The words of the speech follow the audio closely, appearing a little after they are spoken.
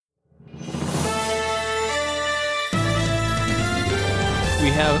We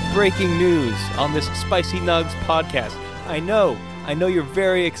have breaking news on this Spicy Nugs podcast. I know you're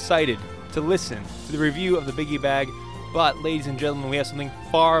very excited to listen to the review of the Biggie Bag, but ladies and gentlemen, we have something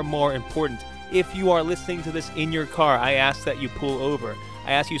far more important. If you are listening to this in your car, I ask that you pull over.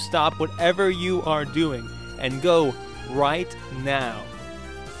 I ask you stop whatever you are doing and go right now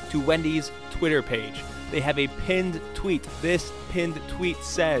to Wendy's Twitter page. They have a pinned tweet. This pinned tweet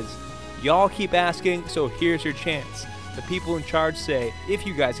says, "Y'all keep asking, so here's your chance." The people in charge say, if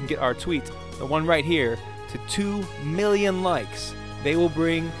you guys can get our tweet, the one right here, to 2 million likes, they will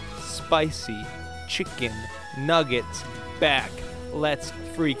bring spicy chicken nuggets back. Let's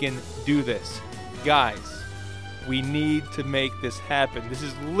freaking do this. Guys, we need to make this happen. This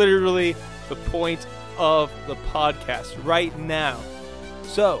is literally the point of the podcast right now.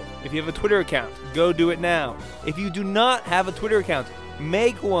 So, if you have a Twitter account, go do it now. If you do not have a Twitter account,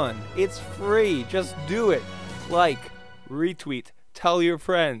 make one. It's free. Just do it. Like, retweet, tell your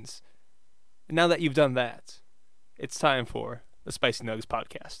friends. And now that you've done that, it's time for the Spicy Nugs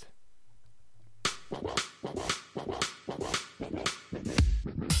podcast.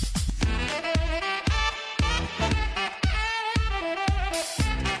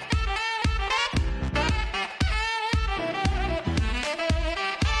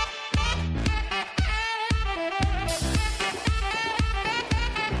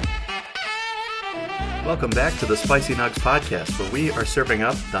 Welcome back to the Spicy Nugs podcast, where we are serving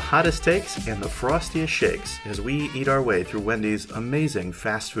up the hottest takes and the frostiest shakes as we eat our way through Wendy's amazing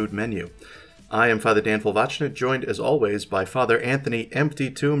fast food menu. I am Father Dan Fulvachnik, joined as always by Father Anthony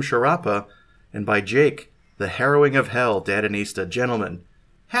Empty Tomb Sharapa and by Jake, the harrowing of hell, Dadanista. Gentlemen,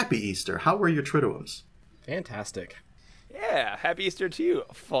 happy Easter. How were your Triduums? Fantastic. Yeah, happy Easter to you,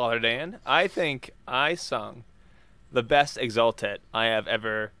 Father Dan. I think I sung the best Exultet I have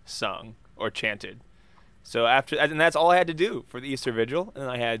ever sung or chanted. So and that's all I had to do for the Easter Vigil. And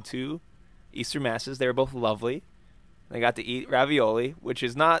I had 2 Easter Masses. They were both lovely. I got to eat ravioli, which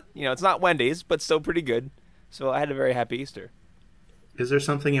is not, it's not Wendy's, but still pretty good. So I had a very happy Easter. Is there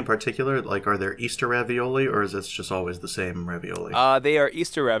something in particular? Like, are there Easter ravioli, or is it just always the same ravioli? They are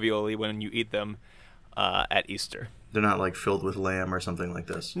Easter ravioli when you eat them at Easter. They're not, like, filled with lamb or something like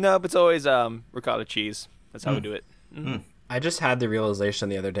this? No, but it's always ricotta cheese. That's how we do it. Mm. I just had the realization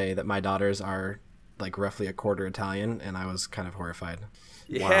the other day that my daughters are like roughly a quarter Italian, and I was kind of horrified.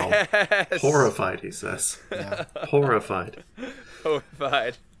 Yes. Wow. Horrified, he says. Yeah. Horrified.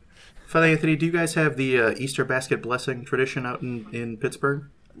 Horrified. Father Anthony, do you guys have the Easter basket blessing tradition out in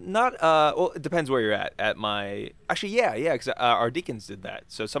Pittsburgh? Not, well, it depends where you're at. Actually, yeah, because our deacons did that.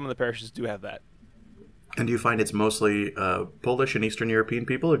 So some of the parishes do have that. And do you find it's mostly Polish and Eastern European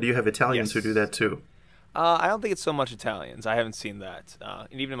people, or do you have Italians who do that too? I don't think it's so much Italians. I haven't seen that.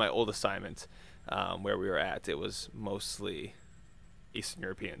 And even in my old assignment, where we were at, it was mostly Eastern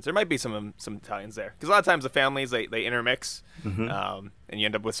Europeans. There might be some Italians there, because a lot of times the families they intermix, and you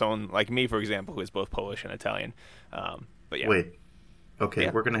end up with someone like me, for example, who is both Polish and Italian. But yeah. Wait, okay,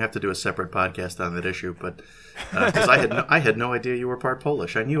 we're gonna have to do a separate podcast on that issue, but because I had no idea you were part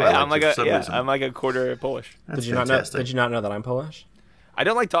Polish. I knew I'm like a quarter Polish. That's Did you not know that I'm Polish? I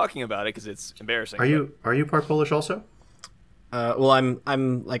don't like talking about it because it's embarrassing. Are you part Polish also? Well,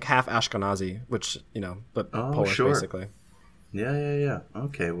 I'm like half Ashkenazi, which but Polish basically. Yeah.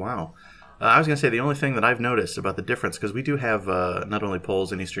 Okay, wow. I was going to say the only thing that I've noticed about the difference, because we do have not only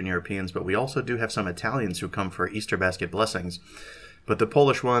Poles and Eastern Europeans, but we also do have some Italians who come for Easter basket blessings. But the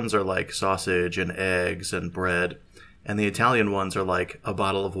Polish ones are like sausage and eggs and bread, and the Italian ones are like a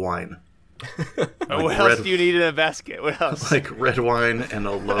bottle of wine. Like what else do you need in a basket? What else? Like red wine and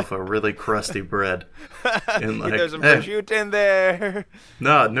a loaf of really crusty bread. And like, there's some prosciutto in there.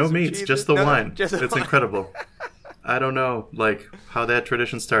 No meats, cheese. just the wine. Just it's wine. Incredible. I don't know how that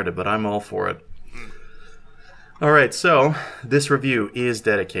tradition started, but I'm all for it. All right, so this review is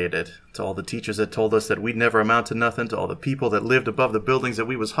dedicated to all the teachers that told us that we'd never amount to nothing, to all the people that lived above the buildings that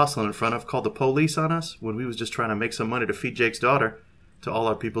we was hustling in front of, called the police on us when we was just trying to make some money to feed Jake's daughter, to all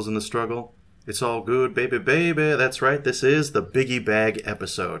our peoples in the struggle. It's all good, baby, baby. That's right, this is the Biggie Bag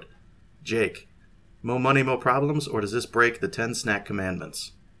episode. Jake, more money, more problems, or does this break the 10 snack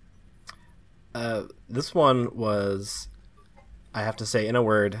commandments? This one was, I have to say, in a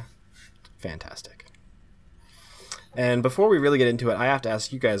word, fantastic. And before we really get into it, I have to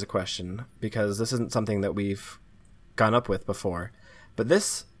ask you guys a question, because this isn't something that we've gone up with before. But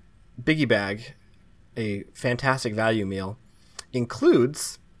this Biggie Bag, a fantastic value meal,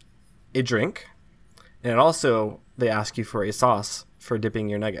 includes a drink, and it also, they ask you for a sauce for dipping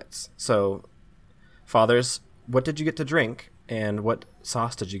your nuggets. So, fathers, what did you get to drink, and what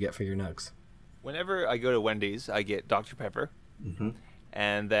sauce did you get for your nugs? Whenever I go to Wendy's, I get Dr. Pepper,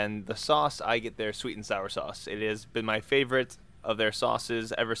 And then the sauce, I get their sweet and sour sauce. It has been my favorite of their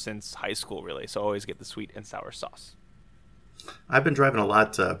sauces ever since high school, really. So I always get the sweet and sour sauce. I've been driving a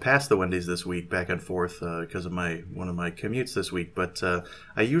lot past the Wendy's this week, back and forth, because of one of my commutes this week. But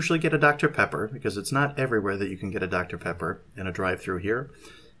I usually get a Dr. Pepper, because it's not everywhere that you can get a Dr. Pepper in a drive-thru here.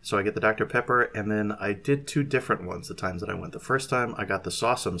 So I get the Dr. Pepper, and then I did 2 different ones the times that I went. The first time I got the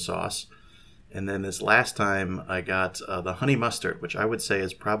Sawsome sauce, and then this last time I got the honey mustard, which I would say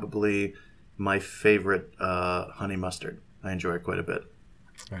is probably my favorite honey mustard. I enjoy it quite a bit.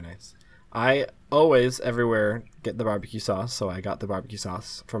 Very nice. I always, everywhere, get the barbecue sauce, so I got the barbecue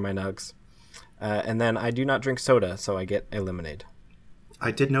sauce for my nugs. And then I do not drink soda, so I get a lemonade.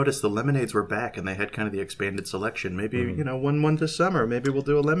 I did notice the lemonades were back, and they had kind of the expanded selection. Maybe, one this summer, maybe we'll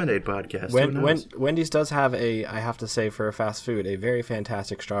do a lemonade podcast. Wendy's does have I have to say, for a fast food, a very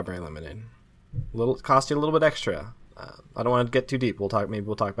fantastic strawberry lemonade. Cost you a little bit extra. I don't want to get too deep. Maybe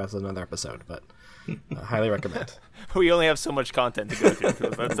we'll talk about this in another episode, but highly recommend. We only have so much content to go through.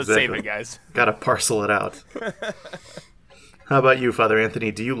 Let's save it, guys. Got to parcel it out. How about you, Father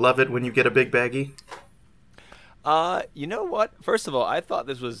Anthony? Do you love it when you get a big baggie? You know what? First of all, I thought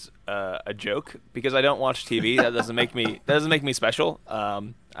this was a joke because I don't watch TV. That doesn't make me special.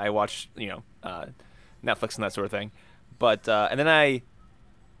 I watch Netflix and that sort of thing. But and then I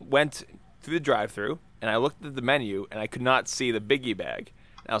went through the drive-thru and I looked at the menu and I could not see the biggie bag.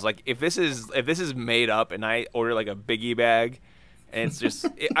 And I was like, if this is made up and I order like a biggie bag, and it's just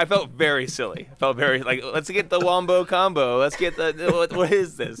I felt very silly. I felt very like, let's get the Wombo combo. Let's get what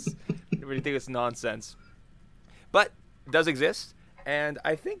is this? Everybody think it's nonsense. But it does exist, and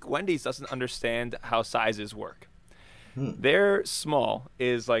I think Wendy's doesn't understand how sizes work. Their small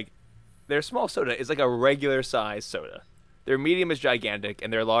soda is like a regular size soda. Their medium is gigantic,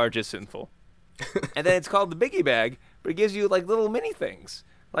 and their large is sinful. And then it's called the biggie bag, but it gives you like little mini things.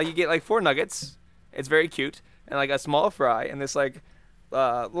 Like you get like 4 nuggets. It's very cute, and like a small fry, and this like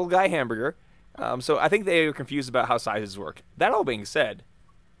little guy hamburger. So I think they are confused about how sizes work. That all being said,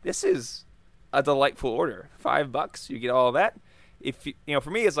 this is a delightful order. $5, you get all of that. If for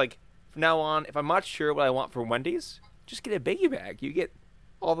me, it's like from now on, if I'm not sure what I want from Wendy's, just get a biggie bag. You get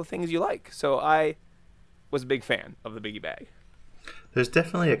all the things you like. So I was a big fan of the biggie bag. There's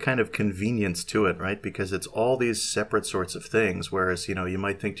definitely a kind of convenience to it, right? Because it's all these separate sorts of things. Whereas, you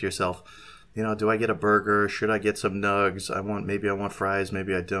might think to yourself, do I get a burger? Should I get some nugs? Maybe I want fries,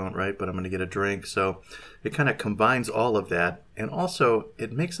 maybe I don't, right? But I'm going to get a drink. So it kind of combines all of that. And also,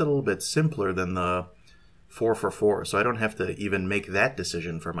 it makes it a little bit simpler than the 4 for $4. So I don't have to even make that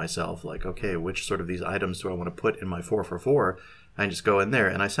decision for myself. Like, okay, which sort of these items do I want to put in my 4 for $4? I just go in there,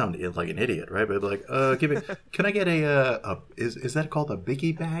 and I sound like an idiot, right? But I'd be like, can I get is that called a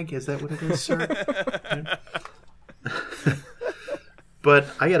biggie bag? Is that what it is, sir? But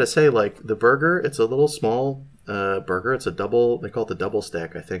I gotta say, like, the burger, it's a little small burger. It's a double, they call it the double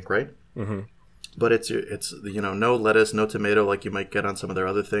stack, I think, right? Mm-hmm. But it's no lettuce, no tomato like you might get on some of their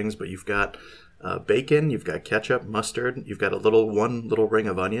other things, but you've got bacon, you've got ketchup, mustard, you've got one little ring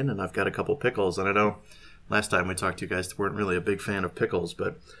of onion, and I've got a couple pickles. And I know last time we talked to you guys weren't really a big fan of pickles,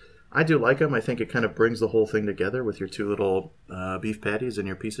 but I do like them. I think it kind of brings the whole thing together with your 2 little beef patties and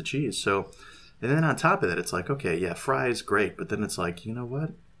your piece of cheese. So, and then on top of it, it's like, okay, yeah, fries, great. But then it's like, you know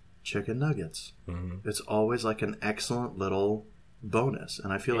what? Chicken nuggets. Mm-hmm. It's always like an excellent little bonus.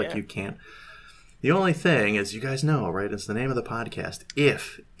 And I feel like you can't. The only thing is, you guys know, right? It's the name of the podcast.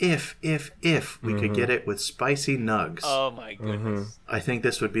 If we could get it with spicy nugs. Oh my goodness! I think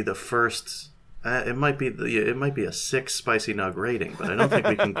this would be the first. It might be a 6 spicy nug rating, but I don't think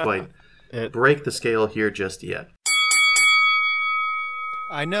we can quite break the scale here just yet.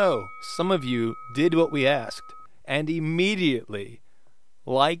 I know some of you did what we asked and immediately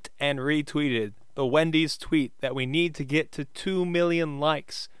liked and retweeted the Wendy's tweet that we need to get to 2 million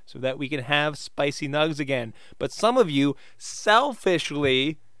likes so that we can have spicy nugs again. But some of you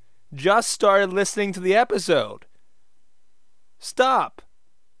selfishly just started listening to the episode. Stop.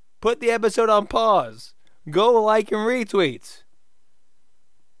 Put the episode on pause. Go like and retweet.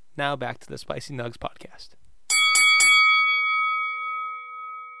 Now back to the Spicy Nugs podcast.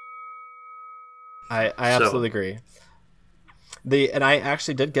 I absolutely agree. And I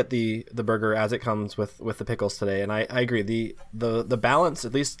actually did get the burger as it comes with the pickles today, and I agree. The balance,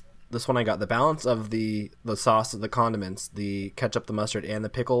 at least this one I got, the balance of the sauce, the condiments, the ketchup, the mustard, and the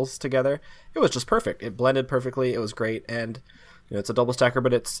pickles together, it was just perfect. It blended perfectly. It was great, and it's a double stacker,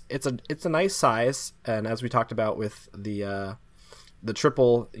 but it's a nice size. And as we talked about with the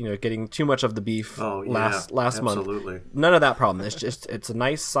triple, getting too much of the beef last month. None of that problem. It's a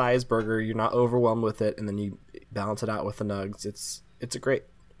nice size burger. You're not overwhelmed with it, and then you balance it out with the nugs. it's a great.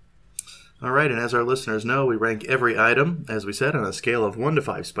 All right, and as our listeners know, we rank every item, as we said, on a scale of 1 to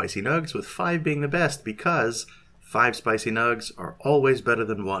 5 spicy nugs, with 5 being the best, because 5 spicy nugs are always better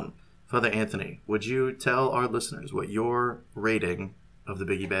than 1. Father Anthony, would you tell our listeners what your rating of the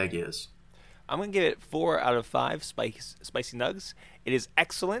Biggie Bag is? I'm going to give it 4 out of 5 spicy nugs. It is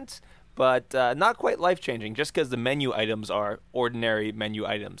excellent, but not quite life-changing, just because the menu items are ordinary menu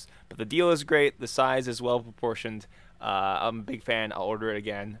items. But the deal is great. The size is well-proportioned. I'm a big fan. I'll order it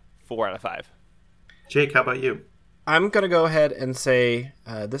again. 4 out of 5. Jake, how about you? I'm going to go ahead and say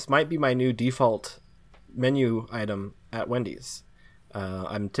this might be my new default menu item at Wendy's.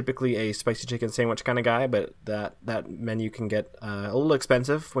 I'm typically a spicy chicken sandwich kind of guy, but that menu can get a little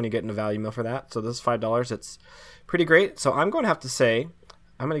expensive when you get in a value meal for that. So this is $5. It's pretty great. So I'm going to have to say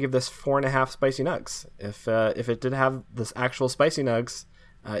I'm going to give this 4.5 spicy nugs. If it did have this actual spicy nugs,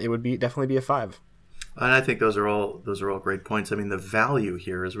 it would definitely be a 5. And I think those are all great points. I mean, the value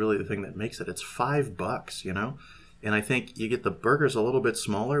here is really the thing that makes it. It's $5, you know? And I think you get the burgers a little bit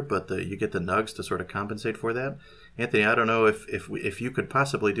smaller, but you get the nugs to sort of compensate for that. Anthony, I don't know if you could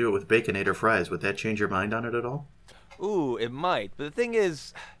possibly do it with Baconator fries. Would that change your mind on it at all? Ooh, it might. But the thing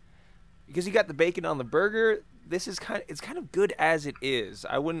is, because you got the bacon on the burger, it's kind of good as it is.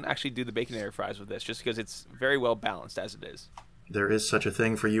 I wouldn't actually do the Baconator fries with this, just because it's very well balanced as it is. There is such a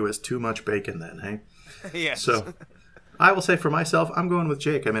thing for you as too much bacon then, hey? Yes. So I will say for myself, I'm going with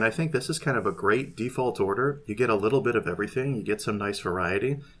Jake. I mean, I think this is kind of a great default order. You get a little bit of everything. You get some nice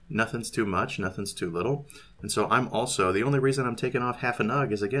variety. Nothing's too much. Nothing's too little. And so I'm also, the only reason I'm taking off half a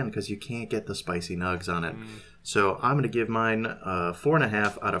nug is, again, because you can't get the spicy nugs on it. So I'm going to give mine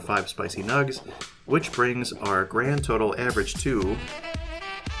 4.5 out of 5 spicy nugs, which brings our grand total average to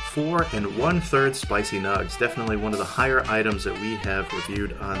 4 1/3 spicy nugs. Definitely one of the higher items that we have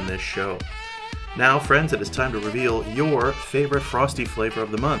reviewed on this show. Now, friends, it is time to reveal your favorite Frosty flavor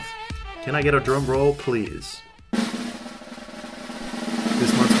of the month. Can I get a drum roll, please? This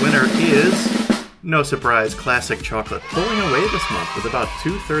month's winner is, no surprise, Classic Chocolate, pulling away this month with about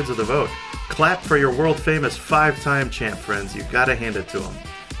 2/3 of the vote. Clap for your world-famous 5-time champ, friends. You gotta hand it to him.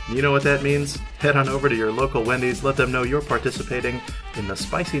 You know what that means? Head on over to your local Wendy's. Let them know you're participating in the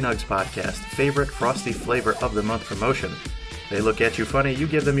Spicy Nugs Podcast Favorite Frosty Flavor of the Month promotion. They look at you funny, you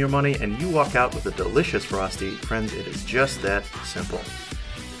give them your money, and you walk out with a delicious Frosty. Friends, it is just that simple.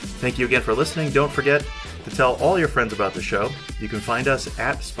 Thank you again for listening. Don't forget to tell all your friends about the show. You can find us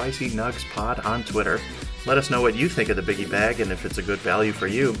at Spicy Nugs Pod on Twitter. Let us know what you think of the Biggie Bag and if it's a good value for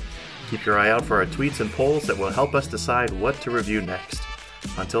you. Keep your eye out for our tweets and polls that will help us decide what to review next.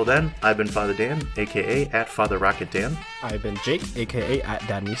 Until then, I've been Father Dan, a.k.a. at Father Rocket Dan. I've been Jake, a.k.a. at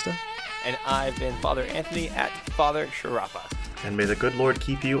Danista. And I've been Father Anthony at Father Sharapa. And may the good Lord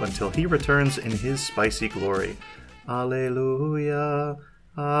keep you until he returns in his spicy glory. Alleluia,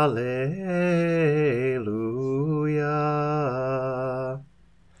 alleluia.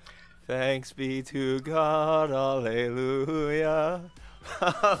 Thanks be to God, alleluia.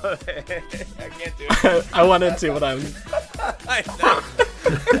 I can't do it. I wanted to, but I'm... I know.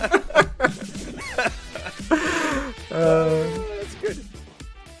 That's good.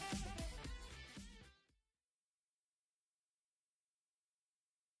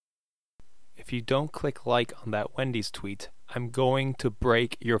 If you don't click like on that Wendy's tweet, I'm going to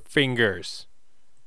break your fingers.